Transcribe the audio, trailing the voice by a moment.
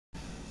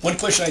One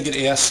question I get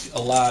asked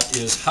a lot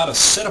is how to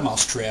set a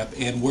mouse trap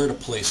and where to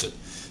place it.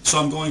 So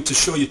I'm going to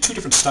show you two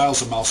different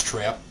styles of mouse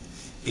trap.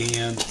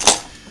 And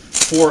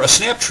for a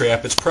snap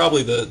trap, it's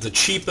probably the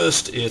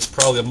cheapest, it's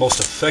probably the most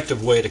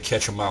effective way to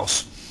catch a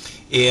mouse.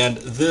 And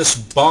this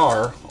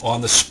bar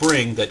on the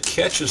spring that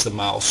catches the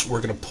mouse,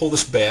 we're going to pull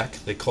this back.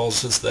 They call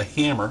this the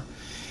hammer.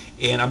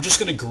 And I'm just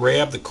going to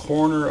grab the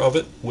corner of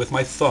it with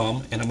my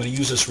thumb, and I'm going to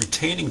use this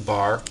retaining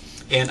bar.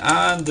 And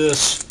on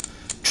this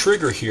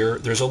trigger here,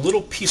 there's a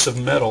little piece of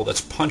metal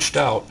that's punched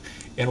out,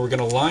 and we're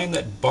going to line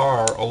that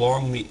bar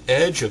along the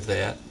edge of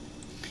that,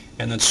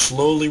 and then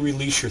slowly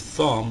release your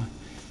thumb,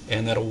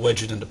 and that'll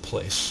wedge it into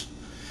place.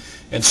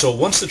 And so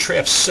once the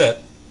trap's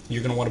set,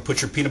 you're going to want to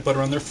put your peanut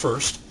butter on there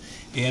first,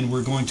 and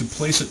we're going to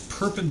place it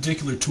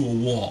perpendicular to a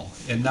wall.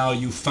 And now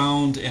you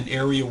found an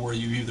area where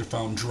you either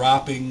found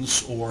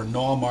droppings or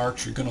gnaw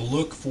marks. You're going to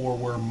look for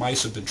where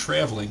mice have been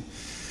traveling.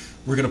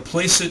 We're going to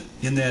place it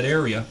in that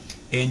area,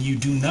 and you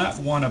do not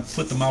want to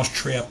put the mouse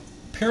trap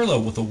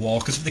parallel with the wall,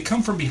 because if they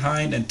come from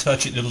behind and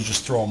touch it, it'll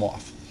just throw them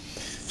off.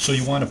 So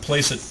you want to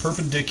place it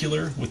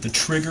perpendicular with the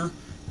trigger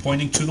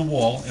pointing to the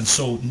wall, and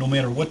so no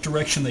matter what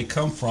direction they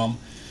come from,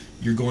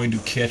 you're going to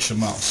catch a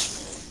mouse.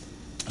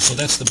 So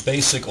that's the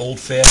basic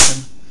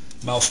old-fashioned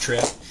mouse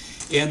trap.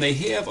 And they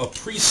have a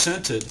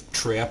pre-scented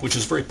trap, which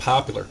is very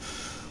popular.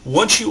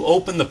 Once you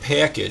open the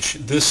package,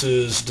 this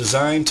is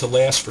designed to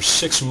last for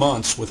 6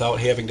 months without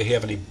having to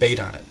have any bait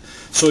on it.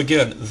 So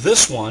again,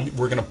 this one,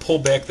 we're going to pull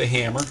back the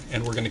hammer,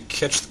 and we're going to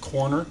catch the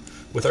corner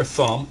with our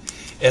thumb.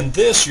 And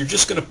this, you're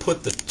just going to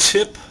put the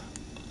tip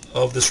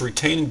of this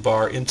retaining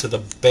bar into the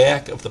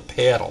back of the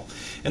paddle.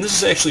 And this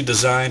is actually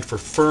designed for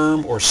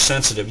firm or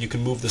sensitive. You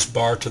can move this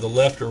bar to the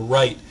left or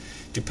right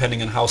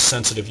depending on how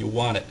sensitive you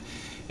want it.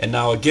 And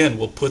now again,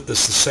 we'll put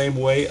this the same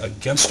way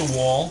against a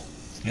wall,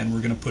 and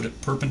we're going to put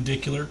it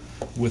perpendicular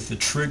with the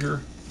trigger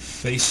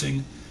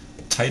facing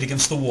tight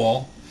against the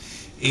wall.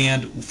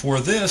 And for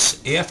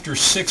this, after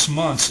 6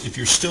 months, if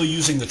you're still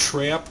using the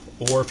trap,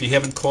 or if you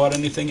haven't caught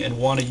anything and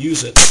want to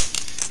use it,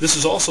 this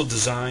is also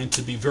designed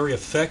to be very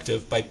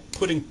effective. By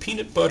putting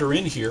peanut butter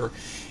in here,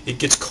 it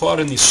gets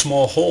caught in these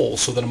small holes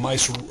so that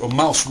a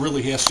mouse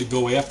really has to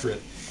go after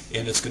it,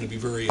 and it's going to be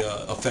very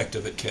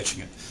effective at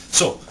catching it.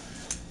 So,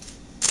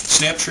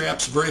 snap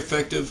traps, very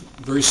effective,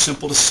 very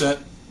simple to set,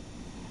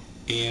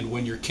 and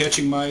when you're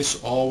catching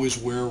mice, always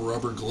wear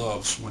rubber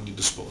gloves when you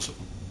dispose of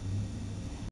them.